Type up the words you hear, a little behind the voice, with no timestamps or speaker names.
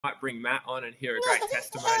might bring Matt on and hear a great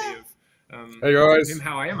testimony Hey of him. guys,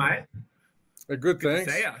 How are you, mate? good Good to see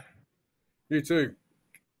thanks. you. You too.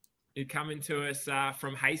 You're coming to us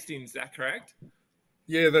from Hastings, is that correct?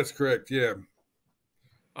 Yeah, that's correct. Yeah,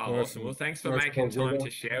 Oh, nice awesome. Well, and thanks for nice making cold time weather. to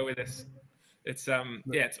share with us. It's yeah,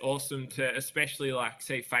 it's awesome to especially like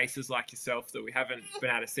see faces like yourself that we haven't been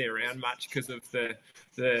able to see around much because of the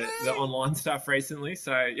online stuff recently.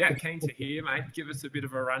 So yeah, keen to hear, mate. Give us a bit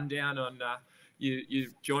of a rundown on you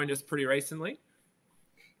joined us pretty recently.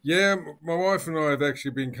 Yeah, my wife and I have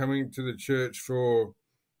actually been coming to the church for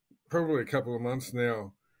probably a couple of months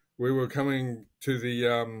now. We were coming to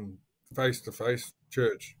the face-to-face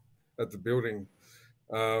church at the building,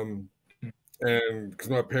 um, and because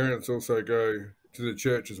my parents also go to the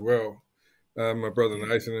church as well. My brother Yeah.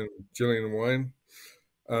 Nathan and Gillian and Wayne,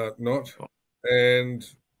 Knott, and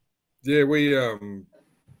yeah,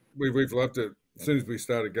 we've loved it. As soon as we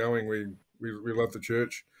started going, we loved the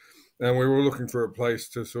church, and we were looking for a place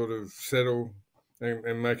to sort of settle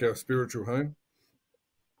and make our spiritual home.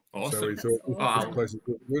 So we Awesome. thought this Oh, place is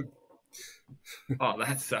good. oh,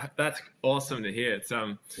 that's awesome to hear. It's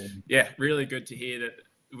yeah, really good to hear that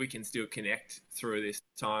we can still connect through this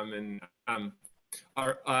time. And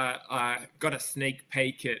I got a sneak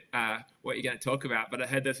peek at what you're going to talk about, but I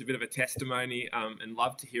heard there's a bit of a testimony, and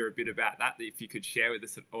love to hear a bit about that. If you could share with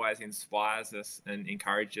us, it always inspires us and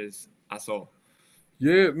encourages us all.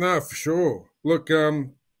 Yeah, no, for sure. Look,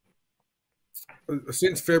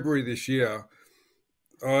 since February this year,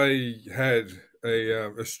 I had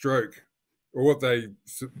a stroke, or what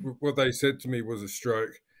they said to me was a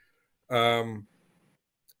stroke. Um,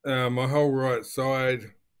 my whole right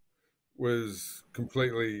side was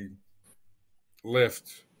completely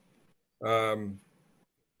left, um,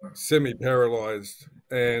 semi-paralyzed,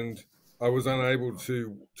 and I was unable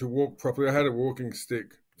to walk properly. I had a walking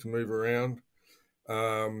stick to move around.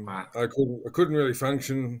 Wow. I couldn't really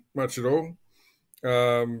function much at all.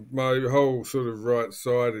 My whole sort of right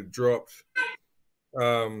side had dropped,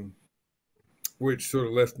 um, which sort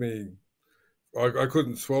of left me. I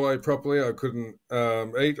couldn't swallow properly. I couldn't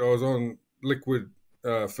eat. I was on liquid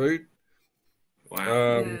food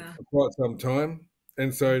Wow. for quite some time,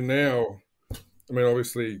 and so now, I mean,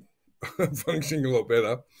 obviously, I'm functioning a lot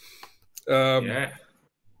better. Um, Yeah.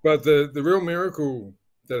 but the real miracle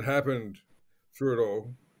that happened through it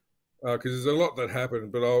all, because there's a lot that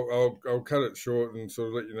happened, but I'll cut it short and sort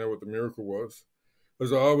of let you know what the miracle was.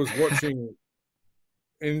 Was I was watching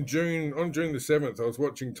in June on June the 7th, I was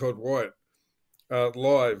watching Todd White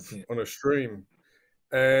live Yeah. on a stream,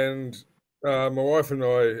 and my wife and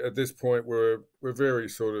I at this point were very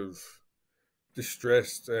sort of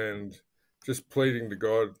distressed and just pleading to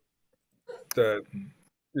God that,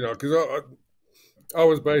 because I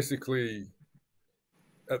was basically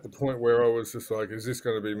at the point where I was just like, is this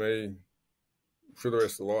going to be me for the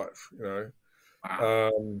rest of life?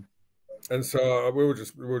 Wow. Um, and so we were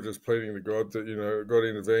just pleading to God that God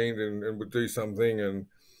intervened and would do something, and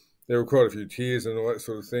there were quite a few tears and all that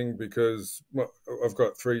sort of thing because I've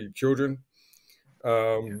got three children,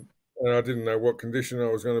 Yeah. and I didn't know what condition I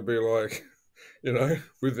was going to be like,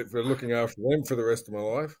 with it, for looking after them for the rest of my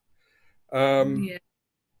life. Um, Yeah.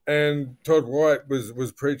 and Todd White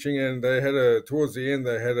was preaching, and they had towards the end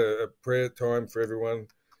they had a prayer time for everyone.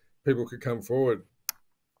 People could come forward,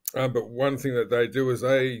 but one thing that they do is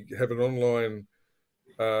they have an online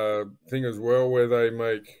thing as well where they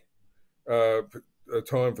make uh, a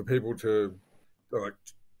time for people to like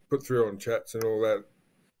put through on chats and all that,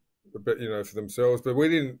 but for themselves. But we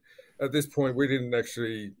didn't at this point. We didn't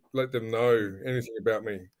actually let them know anything about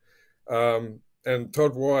me. And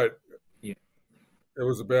Todd White, Yeah. it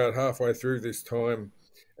was about halfway through this time,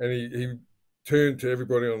 and he turned to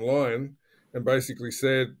everybody online and basically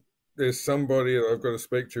said, "There's somebody that I've got to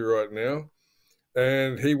speak to right now."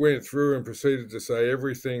 And he went through and proceeded to say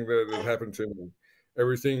everything that had happened to me,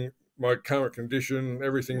 everything, my current condition,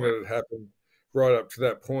 everything Wow. that had happened right up to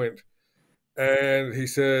that point. And he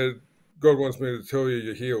said, God wants me to tell you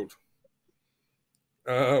you're healed.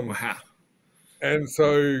 Um, Wow. and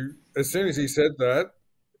so as soon as he said that,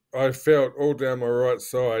 I felt all down my right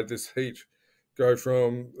side this heat go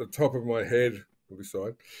from the top of my head, this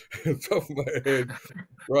side, the top of my head,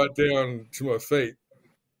 right down to my feet.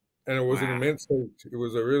 And it was an Wow. immense heat. It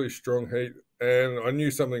was a really strong heat, and I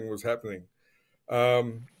knew something was happening.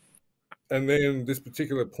 Um, and then this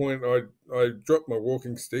particular point, I dropped my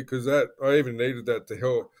walking stick because that I even needed that to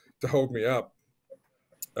hold me up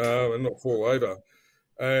and not fall over.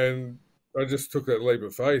 And I just took that leap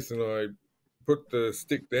of faith, and I put the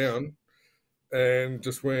stick down and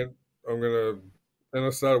just went, I'm gonna, and I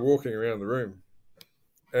started walking around the room.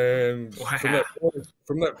 And Wow.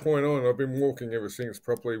 from that point on, I've been walking ever since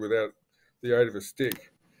properly without the aid of a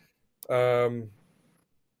stick. Um,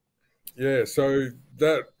 yeah, so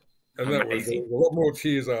that and that was there Amazing. was a lot more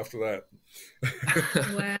tears after that.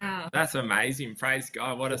 Wow. That's amazing. Praise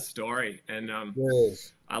God. What a story. And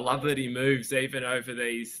Yes. I love that he moves even over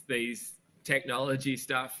these technology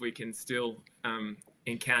stuff. We can still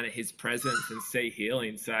encounter his presence and see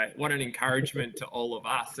healing. So what an encouragement to all of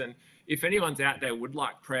us. And if anyone's out there would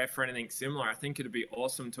like prayer for anything similar, I think it'd be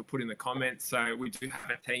awesome to put in the comments. So we do have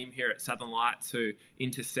a team here at Southern Lights who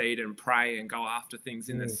intercede and pray and go after things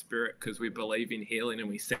in the spirit, because we believe in healing and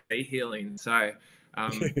we see healing. So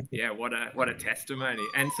yeah, what a testimony.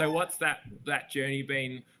 And so what's that journey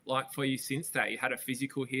been like for you since that? You had a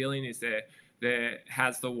physical healing. Is there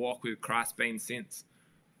has the walk with Christ been since?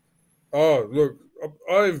 Oh, look,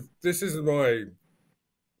 this is my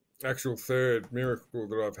actual third miracle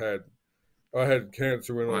that I've had. I had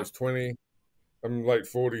cancer when I Wow. was 20. I'm late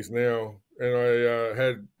 40s now, and I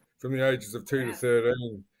had from the ages of 2 to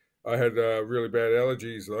 13. I had really bad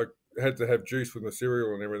allergies. I had to have juice with my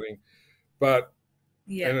cereal and everything. But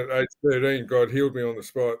Yeah. and at age 13, God healed me on the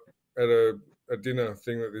spot at a dinner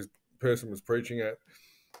thing that this person was preaching at.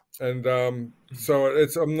 And so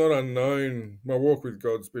I'm not unknown. My walk with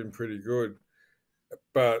God's been pretty good,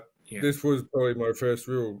 but Yeah. this was probably my first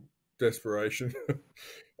real desperation.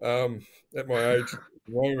 At my age at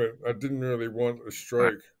the moment, I didn't really want a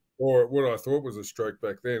stroke, or what I thought was a stroke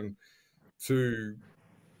back then, to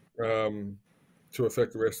um, to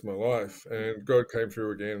affect the rest of my life. And God came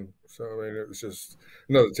through again. So I mean, it was just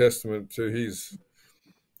another testament to His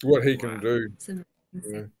what He can Wow. do. It's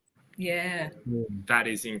amazing. Yeah. Yeah. That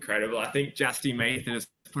is incredible. I think Justy Meathan has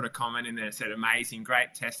put a comment in there, said, amazing,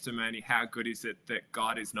 great testimony. How good is it that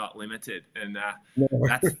God is not limited? And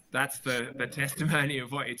that's the testimony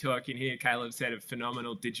of what you're talking here. Caleb said, a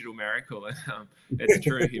phenomenal digital miracle. And it's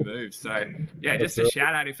true, he moves. So yeah, just a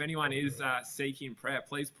shout out. If anyone is seeking prayer,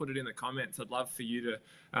 please put it in the comments. I'd love for you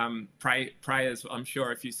to pray as I'm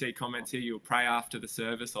sure if you see comments here, you'll pray after the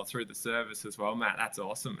service or through the service as well, Matt. That's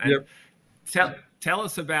awesome. And Yep. Tell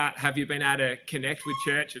us about, have you been able to connect with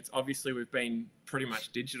church? It's obviously we've been pretty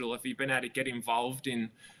much digital. Have you been able to get involved in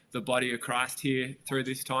the body of Christ here through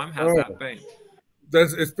this time? How's that been?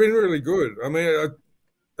 It's been really good. I mean,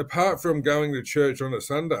 apart from going to church on a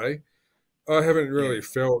Sunday, I haven't really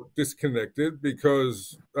felt disconnected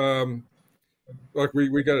because, like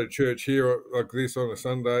we go to church here like this on a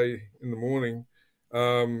Sunday in the morning.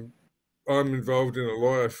 I'm involved in a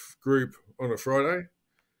life group on a Friday.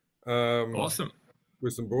 Awesome.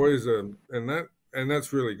 With some boys and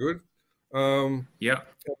that's really good. Yeah.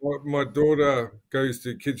 My daughter goes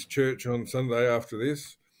to kids' church on Sunday after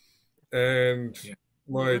this, and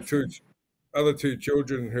my other two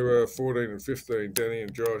children who are 14 and 15, Danny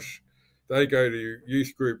and Josh, they go to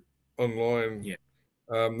youth group online.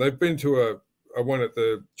 Yeah. They've been to a one at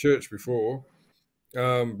the church before,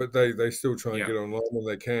 but they still try and get online when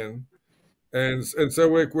they can, and so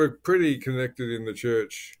we're pretty connected in the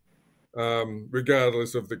church,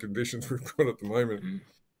 regardless of the conditions we've got at the moment,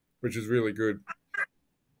 which is really good.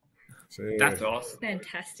 So, yeah. That's awesome.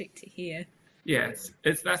 Fantastic to hear. Yeah,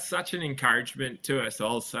 that's such an encouragement to us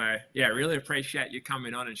all. So yeah, really appreciate you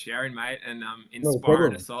coming on and sharing, mate, and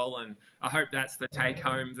inspiring us all. And I hope that's the take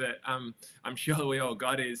home that I'm sure we all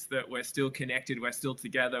got, is that we're still connected, we're still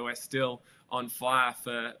together, we're still on fire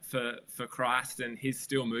for Christ, and He's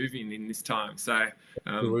still moving in this time. So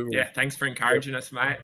yeah, thanks for encouraging us, mate.